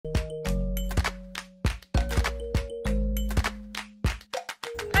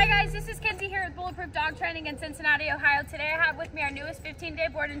guys, this is Kenzie here with Bulletproof Dog Training in Cincinnati, Ohio. Today I have with me our newest 15-day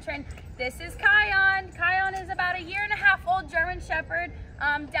board and train. This is Kyon. Kyon is about a 1.5-year old German Shepherd.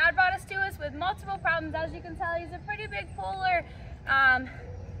 Dad brought us to us with multiple problems. As you can tell, he's a pretty big puller.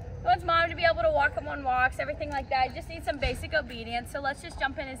 Wants mom to be able to walk him on walks, everything like that. He just needs some basic obedience. So let's just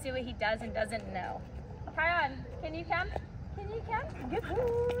jump in and see what he does and doesn't know. Kyon, can you come? Can you come? Good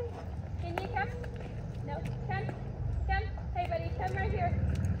boy. Can you come? No, come. Come. Hey, buddy, come right here.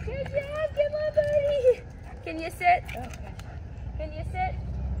 Good job, come on, buddy. Can you sit? Oh, gosh. Can you sit?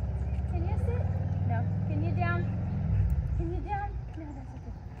 Can you sit? No. Can you down? Can you down? No, that's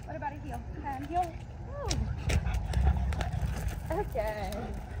okay. What about a heel? Heel. Oh. Okay.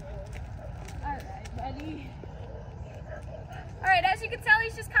 All right, buddy. All right, as you can tell,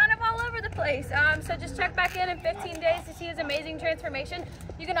 he's just kind of all over the place. So just check back in 15 days to see his amazing transformation.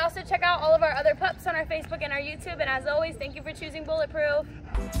 You can also check out all of our other pups on our Facebook and our YouTube. And as always, thank you for choosing Bulletproof.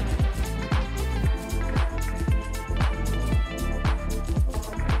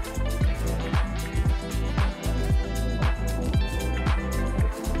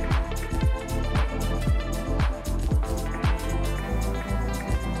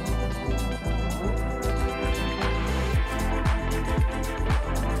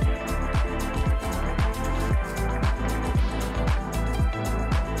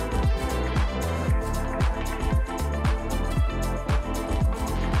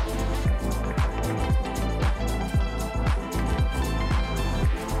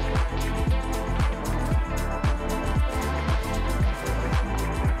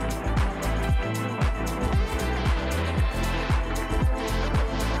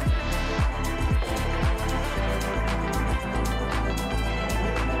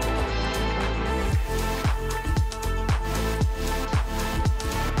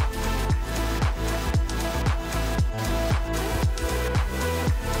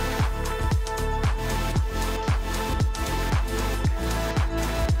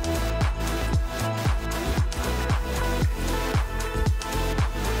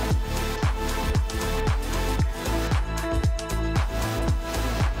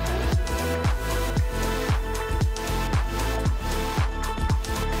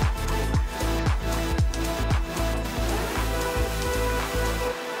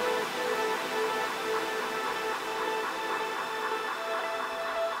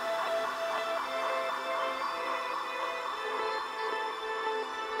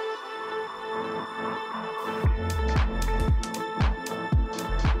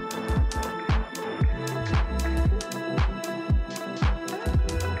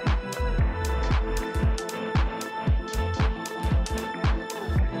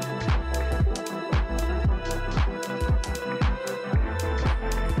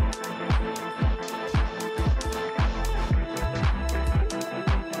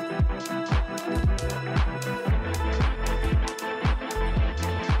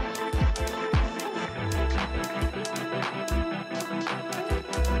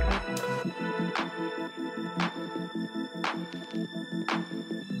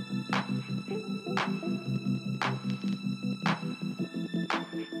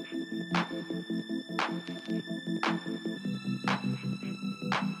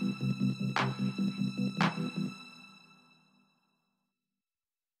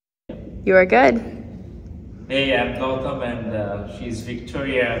 You are good. Hey, I'm Gautam and she's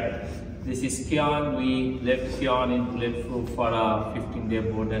Victoria. This is Kyon. We left Kyon in Bulletproof for a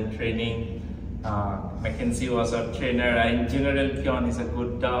 15-day board and training. Mackenzie was our trainer. In general, Kyon is a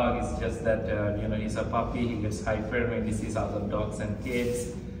good dog. It's just that, he's a puppy. He gets hyper when he sees other dogs and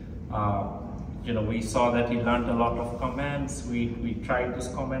kids. We saw that he learned a lot of commands. We tried those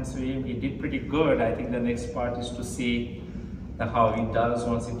commands with him. He did pretty good. I think the next part is to see how he does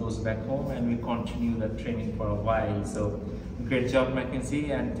once he goes back home, and we continue the training for a while. So great job,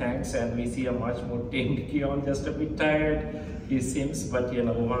 Mackenzie, and thanks. And we see a much more tamed Kyon, just a bit tired, he seems, but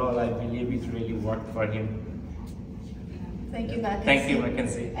overall I believe it really worked for him. Thank you, Mackenzie. Thank you,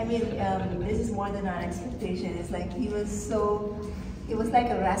 Mackenzie. I mean, this is more than our expectation. It's like he was like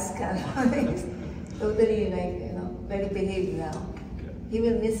a rascal. He's totally very behaved now. He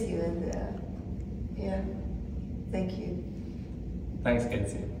will miss you, and yeah, thank you. Thanks,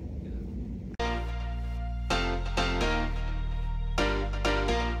 Kenzie.